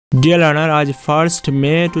Deer learner, আজ 1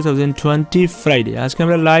 মে 2020 Friday. আজকে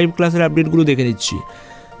আমরা লাইভ ক্লাসের আপডেটগুলো দেখে নিচ্ছি।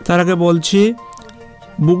 তার আগে বলছি,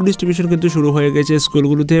 বুক ডিস্ট্রিবিউশন কিন্তু শুরু হয়ে গেছে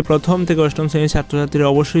স্কুলগুলোতে। প্রথম থেকে অষ্টম শ্রেণীর ছাত্রছাত্রীরা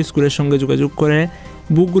অবশ্যই স্কুলের সঙ্গে যোগাযোগ করে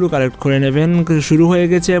বুকগুলো কালেক্ট করে নেবেন। শুরু হয়ে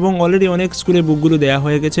গেছে এবং অলরেডি অনেক স্কুলে বুকগুলো দেওয়া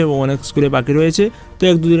হয়ে গেছে এবং অনেক স্কুলে বাকি রয়েছে। তো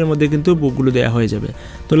 1-2 দিনের মধ্যে কিন্তু বুকগুলো দেওয়া হয়ে যাবে।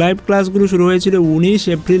 তো লাইভ ক্লাসগুলো শুরু হয়েছিল 19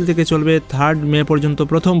 এপ্রিল থেকে, চলবে 3 মে পর্যন্ত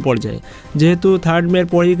প্রথম পর্যায়ে। যেহেতু 3 মের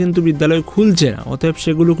পরেই কিন্তু বিদ্যালয় খুলছে না, অতএব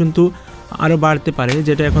সেগুলো কিন্তু আরও বাড়তে পারে,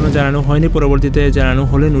 যেটা এখনও জানানো হয়নি। পরবর্তীতে জানানো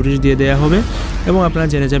হলে নোটিশ দিয়ে দেওয়া হবে এবং আপনারা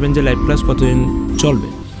জেনে যাবেন যে লাইভ ক্লাস কতদিন চলবে।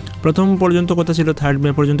 প্রথম পর্যন্ত কথা ছিল 3 মে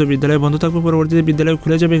পর্যন্ত বিদ্যালয় বন্ধ থাকবে, পরবর্তীতে বিদ্যালয়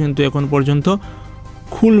খুলে যাবে, কিন্তু এখন পর্যন্ত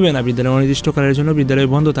খুলবে না বিদ্যালয়, অনির্দিষ্টকালের জন্য বিদ্যালয়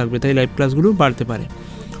বন্ধ থাকবে, তাই লাইভ ক্লাসগুলো বাড়তে পারে।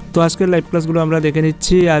 তো আজকের লাইভ ক্লাসগুলো আমরা দেখে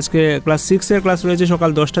নিচ্ছি। আজকে ক্লাস 6-এর ক্লাস রয়েছে সকাল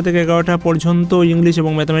 10টা থেকে 11টা পর্যন্ত। ইংলিশ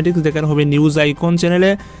এবং ম্যাথামেটিক্স দেখানো হবে নিউজ আইকন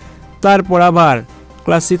চ্যানেলে। তারপর আবার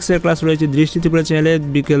ক্লাস 6-এর ক্লাস রয়েছে দৃষ্টি ত্রিপুরা চ্যানেলে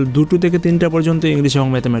বিকেল 2 থেকে 3টা পর্যন্ত ইংলিশ এবং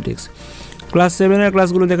ম্যাথামেটিক্স। ক্লাস 7-এর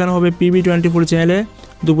ক্লাসগুলো দেখানো হবে PB24 চ্যানেলে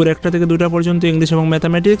দুপুর 1টা থেকে 2টা পর্যন্ত ইংলিশ এবং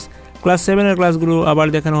ম্যাথামেটিক্স। ক্লাস 7-এর ক্লাসগুলো আবার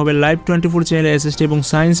দেখানো হবে লাইভ 24 চ্যানেলে SST এবং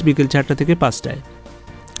সায়েন্স বিকেল 4টা থেকে 5টায়।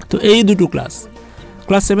 তো এই দুটো ক্লাস,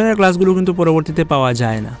 ক্লাস 7-এর ক্লাসগুলো কিন্তু পরবর্তীতে পাওয়া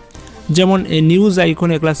যায় না। যেমন এই নিউজ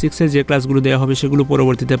আইকনে ক্লাস 6-এর যে ক্লাসগুলো দেওয়া হবে সেগুলো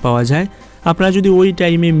পরবর্তীতে পাওয়া যায়। আপনারা যদি ওই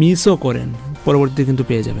টাইমে মিসও করেন পরবর্তীতে কিন্তু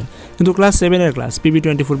পেয়ে যাবেন। কিন্তু ক্লাস 7-এর ক্লাস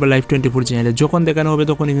PB24 বা লাইভ 24 চ্যানেলে যখন দেখানো হবে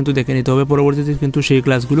তখনই কিন্তু দেখে নিতে হবে। পরবর্তীতে কিন্তু সেই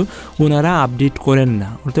ক্লাসগুলো ওনারা আপডেট করেন না,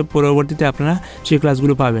 অর্থাৎ পরবর্তীতে আপনারা সেই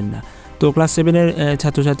ক্লাসগুলো পাবেন না। তো ক্লাস 7-এর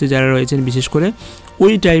ছাত্রছাত্রী যারা রয়েছেন বিশেষ করে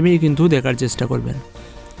ওই টাইমেই কিন্তু দেখার চেষ্টা করবেন।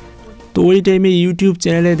 তো ওই টাইমে ইউটিউব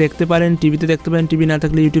চ্যানেলে দেখতে পারেন, টিভিতে দেখতে পারেন, টিভি না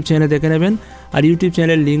থাকলে ইউটিউব চ্যানেলে দেখে নেবেন। আর ইউটিউব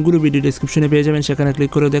চ্যানেলের লিঙ্কগুলো ভিডিও ডিসক্রিপশনে পেয়ে যাবেন, সেখানে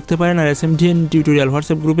ক্লিক করেও দেখতে পারেন। আর SMDN টিউটোরিয়াল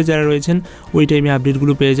হোয়াটসঅ্যাপ গ্রুপে যারা রয়েছেন ওই টাইমে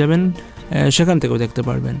আপডেটগুলো পেয়ে যাবেন, সেখান থেকেও দেখতে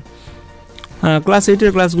পারবেন। ক্লাস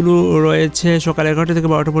 8-এর ক্লাসগুলো রয়েছে সকাল 11টা থেকে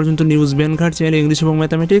 12টা পর্যন্ত নিউজ ভ্যানগার্ড চ্যানেলে ইংলিশ এবং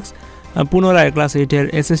ম্যাথামেটিক্স। পুনরায় ক্লাস 8-এর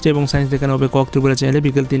SST এবং সায়েন্স দেখানো হবে KOK Tripura চ্যানেলে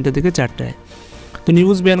বিকেল 3টা থেকে 4টায়। তো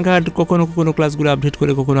নিউজ ভ্যানগার্ড কখনো ক্লাসগুলো আপডেট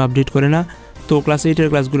করে, কখনো আপডেট করে না। তো ক্লাস 8-এর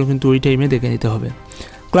ক্লাসগুলো কিন্তু ওই টাইমে দেখে নিতে হবে।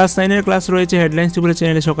 ক্লাস 9-এর ক্লাস রয়েছে হেডলাইন্স ত্রিপুরা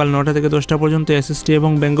চ্যানেলে সকাল 9টা থেকে 10টা পর্যন্ত SST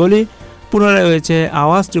এবং বেঙ্গলি। পুনরায় রয়েছে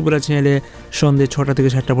আওয়াজ ত্রিপুরা চ্যানেলে সন্ধ্যে 6টা থেকে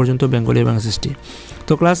 7টা পর্যন্ত বেঙ্গলি এবং SST।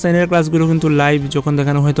 তো ক্লাস 9-এর ক্লাসগুলো কিন্তু লাইভ যখন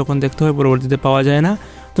দেখানো হয় তখন দেখতে হয়, পরবর্তীতে পাওয়া যায় না।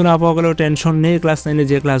 তো না পাওয়া গেলেও টেনশন নেই, ক্লাস 9-এ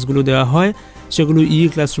যে ক্লাসগুলো দেওয়া হয় সেগুলো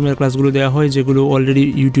ক্লাসরুমের ক্লাসগুলো দেওয়া হয়, যেগুলো অলরেডি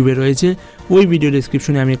ইউটিউবে রয়েছে। ওই ভিডিও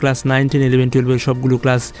ডিসক্রিপশনে আমি ক্লাস 9, 10, 11, 12-এর সবগুলো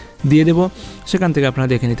ক্লাস দিয়ে দেবো, সেখান থেকে আপনারা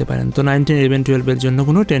দেখে নিতে পারেন। তো 9, 10, 11, 12-এর জন্য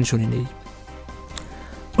কোনো টেনশনই নেই।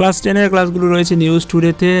 ক্লাস 10-এর ক্লাসগুলো রয়েছে নিউজ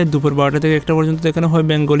টুডেতে দুপুর 12টা থেকে 1টা পর্যন্ত দেখানো হয়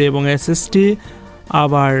বেঙ্গলি এবং SST।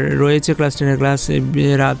 আবার রয়েছে ক্লাস 10-এর ক্লাস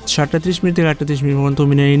রাত 7:30 থেকে 8:30 পর্যন্ত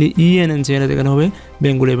মৃণালিনী ENN চ্যানেলে দেখানো হবে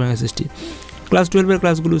বেঙ্গলি এবং SST। ক্লাস 12-এর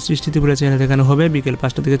ক্লাসগুলো দৃষ্টি ত্রিপুরা চ্যানেলে দেখানো হবে বিকেল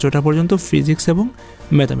 5টা থেকে 6টা পর্যন্ত ফিজিক্স এবং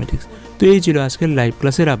ম্যাথামেটিক্স। তো এই ছিল আজকের লাইভ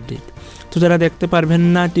ক্লাসের আপডেট। তো যারা দেখতে পারবেন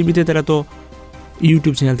না টিভিতে, তারা তো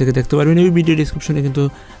ইউটিউব চ্যানেল থেকে দেখতে পারবেন। ওই ভিডিও ডিসক্রিপশনে কিন্তু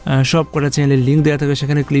সব কটা চ্যানেলের লিঙ্ক দেওয়া থাকে,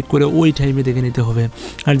 সেখানে ক্লিক করে ওই টাইমে দেখে নিতে হবে।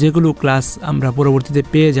 আর যেগুলো ক্লাস আমরা পরবর্তীতে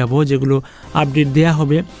পেয়ে যাব, যেগুলো আপডেট দেওয়া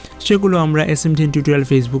হবে, সেগুলো আমরা SMDN টিউটোরিয়াল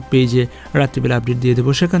ফেসবুক পেজে রাত্রিবেলা আপডেট দিয়ে দেবো,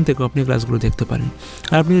 সেখান থেকেও আপনি ক্লাসগুলো দেখতে পারেন।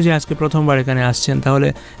 আর আপনি যদি আজকে প্রথমবার এখানে আসছেন তাহলে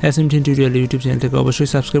SMDN টিউটোরিয়াল ইউটিউব চ্যানেলটাকে অবশ্যই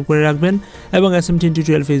সাবস্ক্রাইব করে রাখবেন এবং SMDN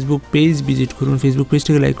tutorial Facebook page visit করুন, ফেসবুক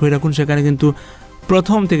পেজটাকে লাইক করে রাখুন। সেখানে কিন্তু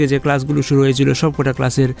প্রথম থেকে যে ক্লাসগুলো শুরু হয়েছিল সব কটা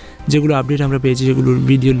ক্লাসের যেগুলো আপডেট আমরা পেয়েছি সেগুলোর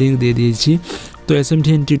ভিডিও লিঙ্ক দিয়ে দিয়েছি। তো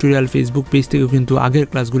SMDN টিউটোরিয়াল ফেসবুক পেজ থেকেও কিন্তু আগের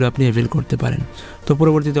ক্লাসগুলো আপনি অ্যাভেল করতে পারেন। তো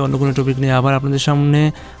পরবর্তীতে অন্য কোনো টপিক নিয়ে আবার আপনাদের সামনে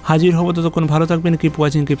হাজির হব। ততক্ষণ ভালো থাকবেন, কিপ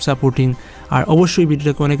ওয়াচিং, কিপ সাপোর্টিং। আর অবশ্যই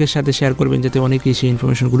ভিডিওটাকে অনেকের সাথে শেয়ার করবেন যাতে অনেকেই সেই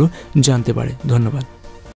ইনফরমেশনগুলো জানতে পারে। ধন্যবাদ।